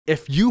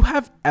If you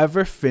have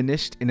ever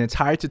finished an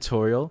entire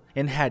tutorial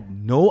and had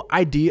no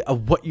idea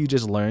of what you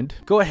just learned,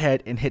 go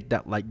ahead and hit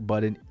that like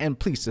button and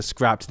please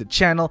subscribe to the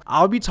channel.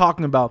 I'll be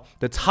talking about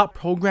the top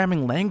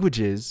programming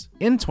languages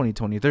in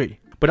 2023,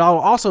 but I'll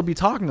also be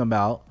talking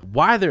about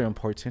why they're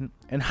important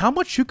and how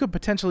much you could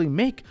potentially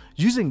make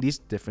using these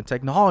different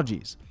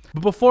technologies.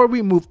 But before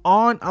we move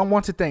on, I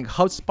want to thank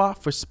HubSpot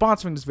for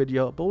sponsoring this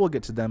video, but we'll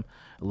get to them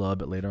a little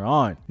bit later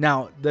on.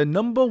 Now, the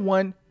number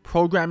one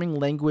programming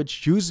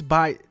language used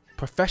by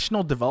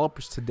professional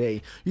developers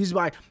today, used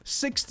by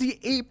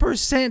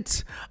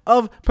 68%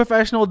 of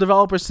professional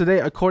developers today,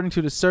 according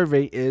to the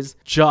survey, is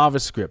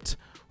JavaScript.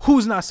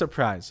 Who's not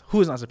surprised?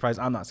 Who is not surprised?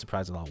 I'm not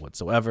surprised at all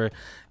whatsoever.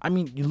 I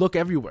mean, you look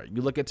everywhere.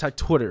 You look at tech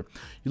Twitter,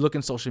 you look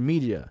in social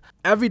media.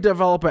 Every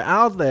developer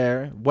out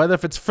there, whether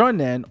if it's front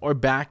end or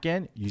back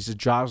end, uses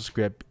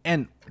JavaScript,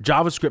 and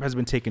JavaScript has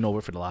been taken over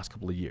for the last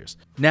couple of years.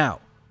 Now,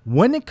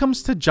 when it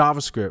comes to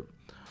JavaScript,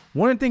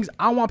 one of the things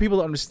I want people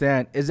to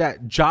understand is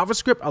that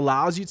JavaScript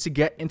allows you to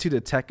get into the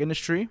tech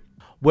industry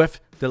with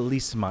the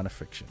least amount of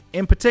friction,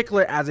 in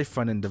particular as a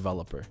front-end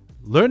developer.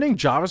 Learning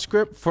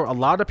JavaScript, for a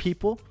lot of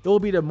people, it will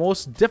be the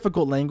most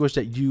difficult language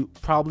that you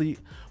probably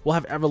will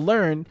have ever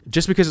learned.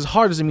 Just because it's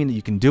hard doesn't mean that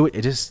you can do it.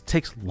 It just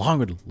takes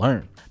longer to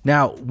learn.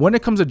 Now, when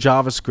it comes to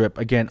JavaScript,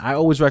 again, I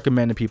always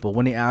recommend to people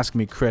when they ask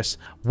me, Chris,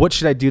 what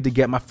should I do to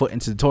get my foot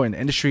into the door in the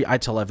industry? I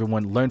tell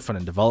everyone, learn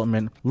front-end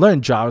development, learn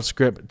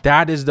JavaScript.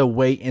 That is the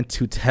way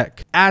into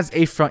tech as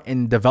a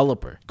front-end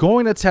developer.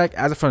 Going to tech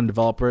as a front-end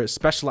developer,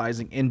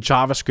 specializing in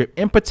JavaScript,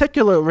 in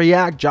particular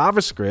React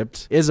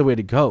JavaScript, is the way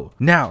to go.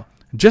 Now,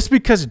 just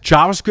because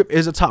JavaScript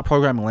is a top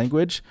programming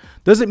language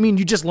doesn't mean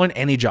you just learn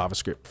any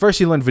JavaScript. First,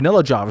 you learn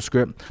vanilla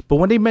JavaScript, but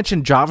when they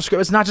mention JavaScript,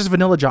 it's not just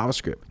vanilla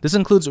JavaScript. This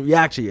includes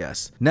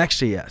React.js,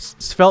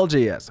 Next.js,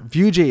 Svelte.js,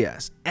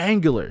 Vue.js,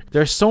 Angular.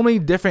 There are so many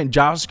different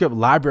JavaScript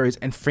libraries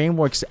and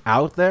frameworks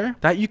out there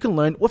that you can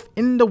learn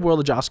within the world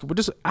of JavaScript, which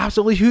is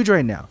absolutely huge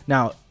right now.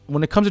 Now,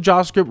 when it comes to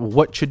JavaScript,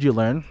 what should you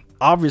learn?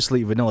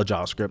 Obviously vanilla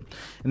JavaScript.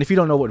 And if you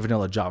don't know what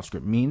vanilla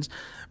JavaScript means,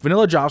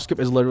 vanilla JavaScript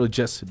is literally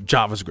just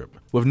JavaScript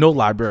with no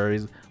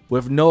libraries,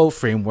 with no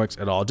frameworks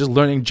at all, just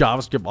learning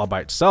JavaScript all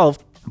by itself.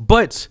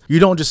 But you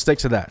don't just stick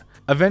to that.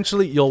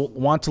 Eventually you'll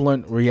want to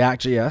learn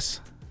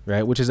React.js,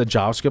 right, which is a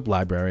JavaScript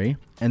library,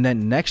 and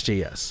then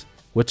Next.js,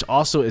 which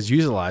also is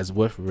utilized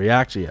with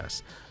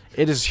React.js.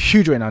 It is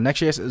huge right now.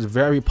 Next.js is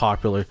very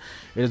popular.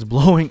 It is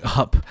blowing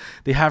up.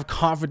 They have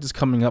conferences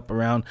coming up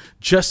around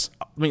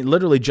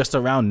literally just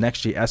around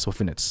Next.js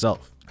within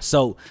itself.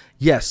 So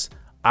yes,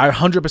 I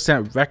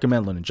 100%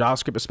 recommend learning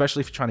JavaScript,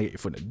 especially if you're trying to get your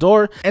foot in the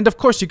door. And of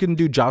course, you can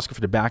do JavaScript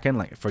for the backend,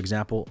 like for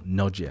example,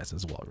 Node.js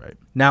as well, right?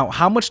 Now,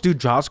 how much do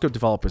JavaScript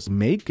developers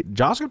make?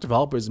 JavaScript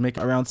developers make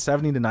around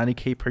 70 to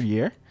 90K per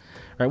year,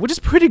 right? Which is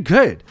pretty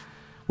good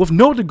with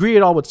no degree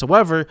at all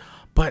whatsoever.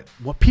 But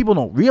what people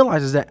don't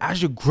realize is that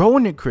as you grow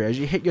in your career, as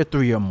you hit your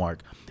 3-year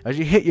mark, as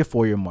you hit your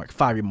 4-year mark,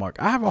 5-year mark,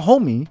 I have a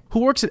homie who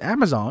works at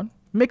Amazon,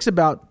 makes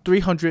about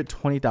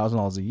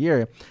 $320,000 a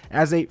year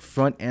as a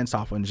front-end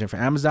software engineer for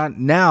Amazon.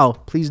 Now,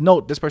 please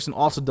note, this person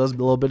also does a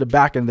little bit of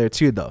back-end there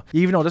too, though.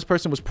 Even though this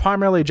person was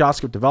primarily a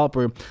JavaScript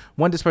developer,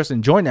 when this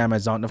person joined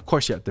Amazon, of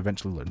course, you have to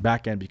eventually learn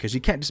back-end because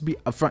you can't just be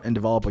a front-end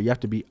developer. You have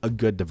to be a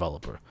good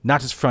developer. Not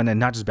just front-end,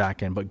 not just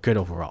back-end, but good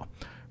overall.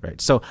 Right,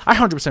 so I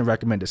 100%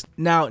 recommend this.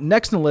 Now,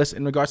 next on the list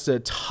in regards to the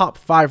top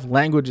 5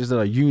 languages that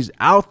are used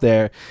out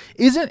there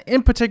isn't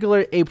in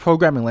particular a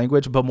programming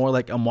language, but more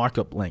like a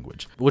markup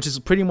language, which is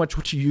pretty much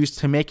what you use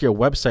to make your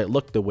website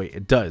look the way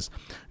it does.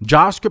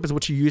 JavaScript is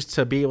what you use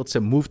to be able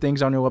to move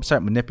things on your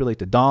website, manipulate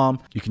the DOM.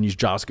 You can use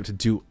JavaScript to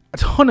do a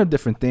ton of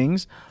different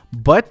things,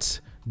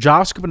 but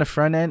JavaScript on the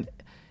front end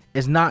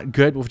is not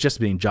good with just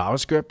being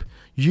JavaScript.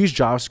 You use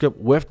JavaScript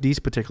with these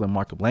particular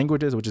markup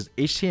languages, which is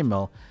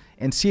HTML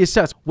and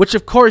CSS, which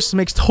of course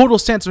makes total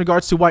sense in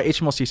regards to why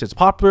HTML and CSS is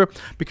popular,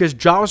 because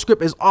JavaScript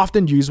is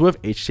often used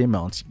with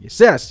HTML and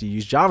CSS. You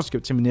use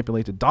JavaScript to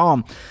manipulate the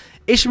DOM.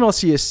 HTML,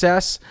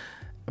 CSS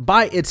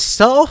by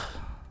itself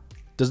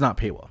does not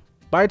pay well.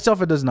 By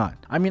itself, it does not.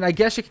 I mean, I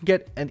guess you can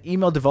get an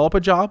email developer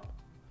job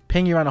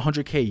paying you around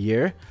 100K a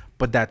year,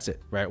 but that's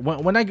it, right?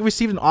 When I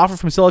received an offer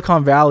from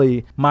Silicon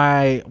Valley,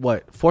 my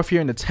 4th year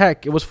in the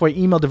tech, it was for an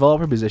email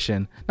developer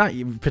position. Not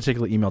even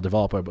particularly email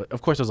developer, but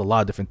of course there's a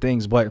lot of different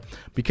things. But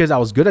because I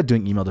was good at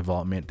doing email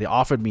development, they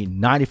offered me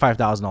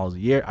 $95,000 a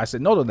year. I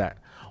said no to that.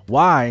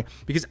 Why?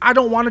 Because I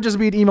don't want to just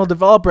be an email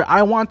developer. I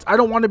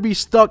don't want to be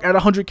stuck at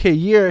 100K a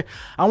year.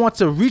 I want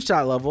to reach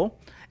that level,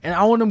 and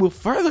I want to move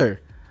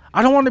further.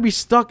 I don't want to be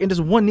stuck in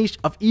just one niche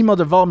of email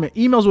development.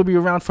 Emails will be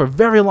around for a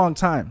very long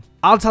time.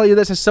 I'll tell you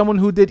this, as someone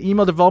who did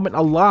email development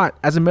a lot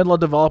as a middle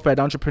developer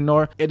at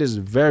Entrepreneur, it is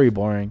very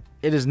boring.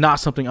 It is not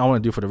something I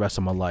want to do for the rest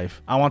of my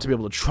life. I want to be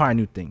able to try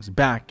new things,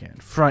 back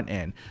end, front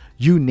end,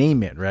 you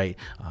name it, right?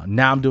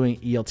 Now I'm doing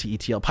ELT,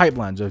 ETL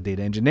pipelines with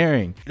data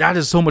engineering. That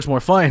is so much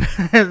more fun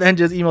than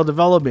just email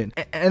development.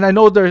 And I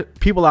know there are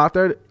people out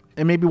there,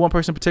 and maybe one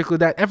person in particular,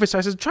 that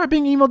emphasizes try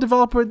being an email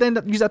developer,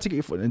 then use that to get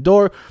your foot in the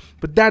door.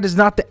 But that is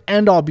not the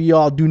end all be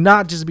all. Do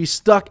not just be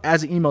stuck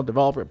as an email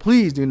developer.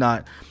 Please do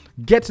not.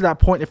 get to that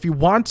point if you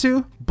want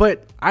to,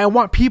 but I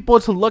want people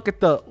to look at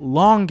the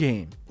long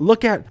game.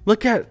 Look at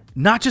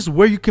not just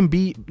where you can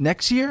be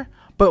next year,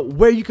 but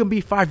where you can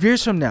be 5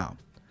 years from now.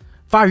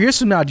 5 years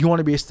from now, do you want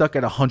to be stuck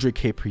at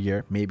 100K per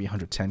year, maybe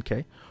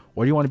 110K?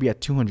 Or do you want to be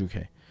at 200K?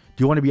 Do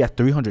you want to be at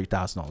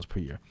 $300,000 per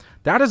year?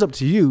 That is up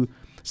to you.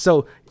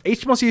 So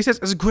HTML,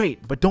 CSS is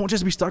great, but don't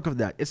just be stuck with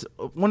that. It's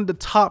one of the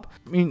top,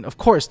 I mean, of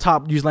course,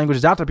 top used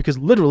languages out there, because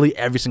literally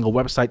every single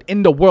website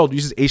in the world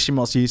uses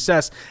HTML,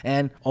 CSS,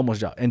 and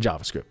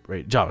JavaScript,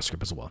 right?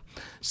 JavaScript as well.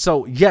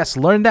 So yes,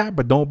 learn that,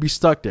 but don't be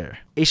stuck there.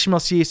 HTML,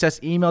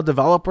 CSS email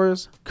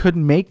developers could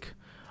make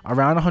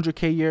around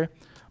 100K a year,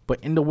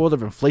 but in the world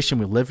of inflation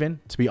we live in,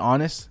 to be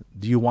honest,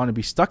 do you want to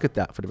be stuck at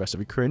that for the rest of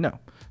your career? No.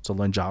 So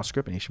learn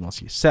JavaScript and HTML,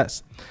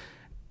 CSS.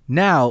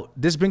 Now,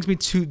 this brings me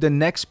to the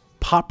next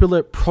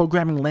popular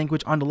programming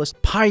language on the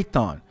list,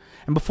 Python.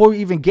 And before we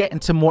even get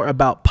into more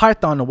about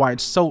Python and why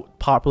it's so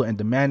popular and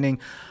demanding,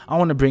 I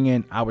want to bring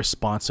in our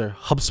sponsor,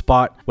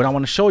 HubSpot. What I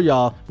want to show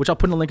y'all, which I'll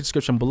put in the link in the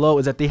description below,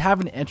 is that they have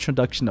an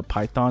introduction to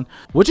Python,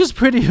 which is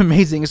pretty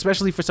amazing,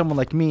 especially for someone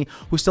like me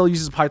who still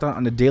uses Python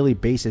on a daily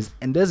basis.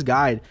 And this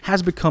guide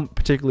has become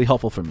particularly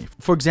helpful for me.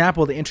 For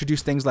example, they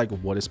introduce things like,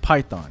 what is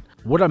Python?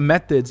 What are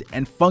methods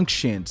and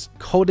functions,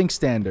 coding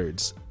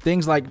standards,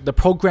 things like the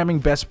programming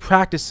best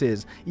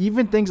practices,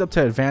 even things up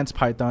to advanced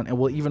Python, and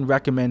will even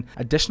recommend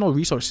additional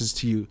resources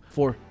to you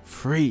for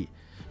free.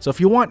 So if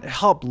you want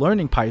help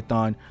learning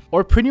Python,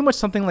 or pretty much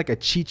something like a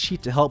cheat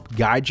sheet to help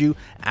guide you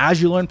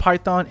as you learn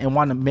Python and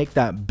want to make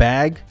that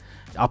bag,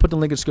 I'll put the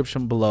link in the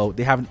description below.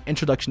 They have an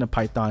introduction to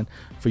Python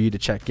for you to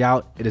check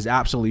out. It is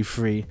absolutely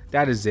free.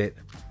 That is it.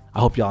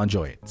 I hope y'all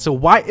enjoy it. So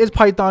why is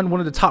Python one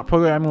of the top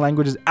programming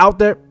languages out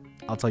there?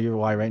 I'll tell you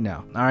why right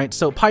now. All right,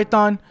 so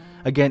Python,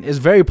 again, is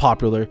very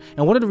popular,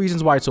 and one of the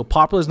reasons why it's so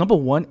popular is, number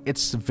one,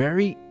 it's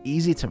very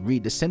easy to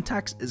read. The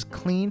syntax is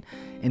clean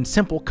and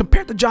simple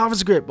compared to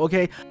JavaScript.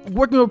 Okay,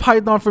 working with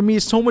Python for me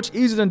is so much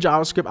easier than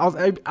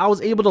JavaScript. I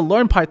was able to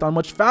learn Python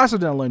much faster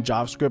than I learned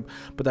JavaScript,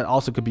 but that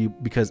also could be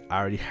because I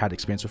already had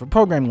experience with a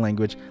programming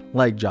language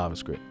like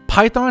JavaScript.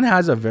 Python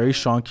has a very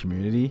strong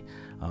community.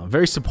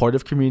 Very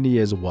supportive community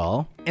as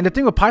well. And the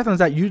thing with Python is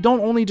that you don't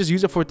only just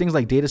use it for things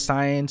like data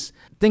science,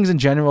 things in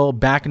general,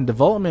 back-end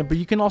development, but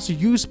you can also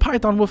use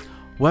Python with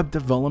web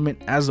development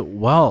as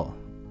well.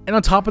 And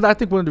on top of that, I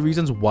think one of the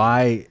reasons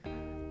why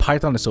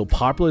Python is so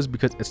popular is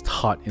because it's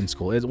taught in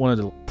school. It's one of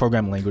the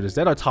programming languages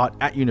that are taught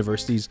at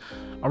universities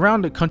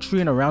around the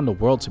country and around the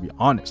world, to be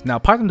honest. Now,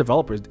 Python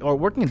developers are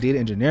working in data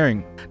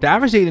engineering. The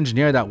average data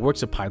engineer that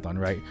works with Python,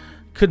 right,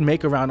 could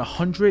make around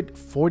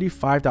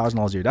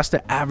 $145,000 a year. That's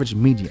the average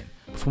median.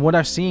 From what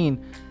I've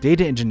seen,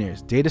 data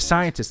engineers, data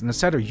scientists, and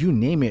etc., you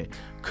name it,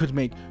 could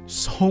make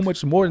so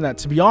much more than that.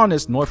 To be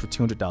honest, north of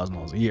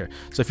 $200,000 a year.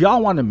 So if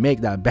y'all want to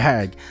make that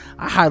bag,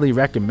 I highly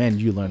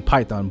recommend you learn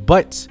Python.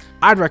 But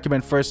I'd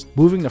recommend first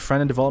moving to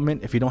front-end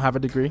development if you don't have a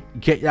degree.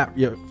 Get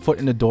your foot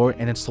in the door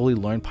and then slowly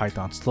learn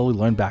Python, slowly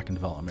learn back-end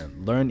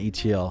development, learn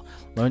ETL,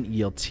 learn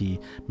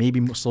ELT,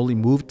 maybe slowly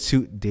move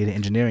to data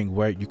engineering,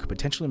 where you could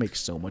potentially make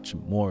so much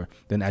more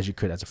than as you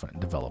could as a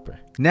front-end developer.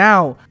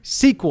 Now,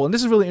 SQL, and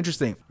this is really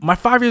interesting. My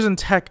 5 years in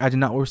tech, I did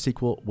not work with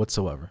SQL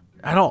whatsoever.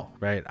 At all,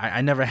 right?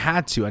 I never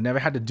had to. I never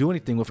had to do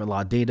anything with a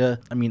lot of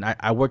data. I mean,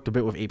 I worked a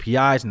bit with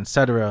APIs and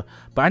etc.,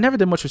 but I never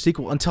did much with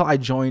SQL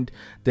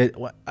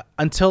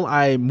until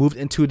I moved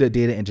into the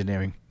data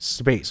engineering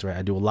space, right?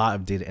 I do a lot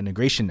of data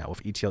integration now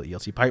with ETL,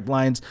 ELT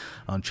pipelines,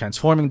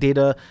 transforming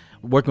data,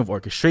 working with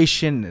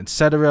orchestration,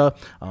 etc.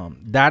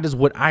 That is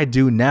what I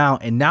do now,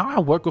 and now I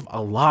work with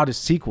a lot of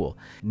SQL.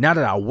 Now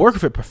that I work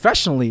with it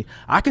professionally,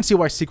 I can see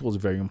why SQL is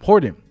very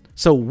important.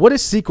 So what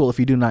is SQL if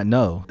you do not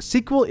know?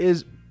 SQL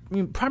is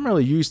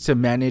primarily used to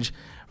manage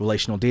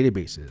relational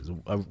databases.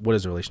 What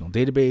is a relational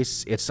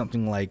database? It's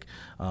something like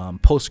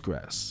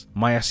Postgres,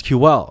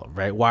 MySQL,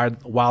 right?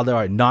 While there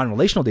are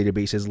non-relational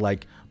databases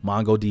like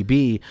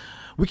MongoDB,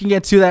 we can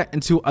get to that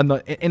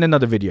in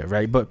another video,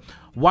 right? But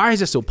why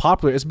is it so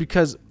popular? It's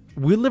because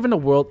we live in a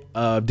world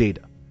of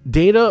data.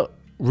 Data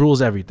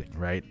rules everything,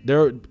 right?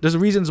 There's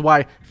reasons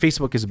why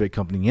Facebook is a big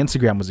company,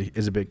 Instagram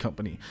is a big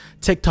company,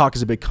 TikTok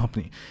is a big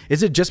company.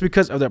 Is it just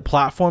because of their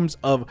platforms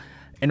of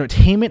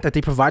entertainment that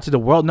they provide to the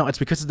world? No, it's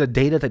because of the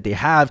data that they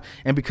have,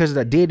 and because of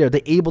that data,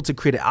 they're able to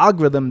create an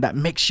algorithm that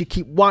makes you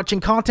keep watching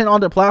content on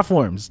their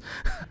platforms.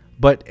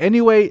 But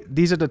anyway,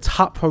 these are the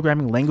top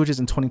programming languages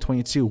in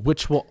 2022,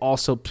 which will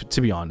also,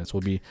 to be honest,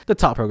 will be the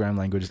top programming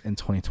languages in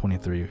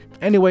 2023.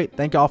 Anyway,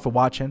 thank y'all for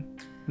watching,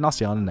 and I'll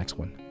see you on the next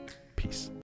one. Peace.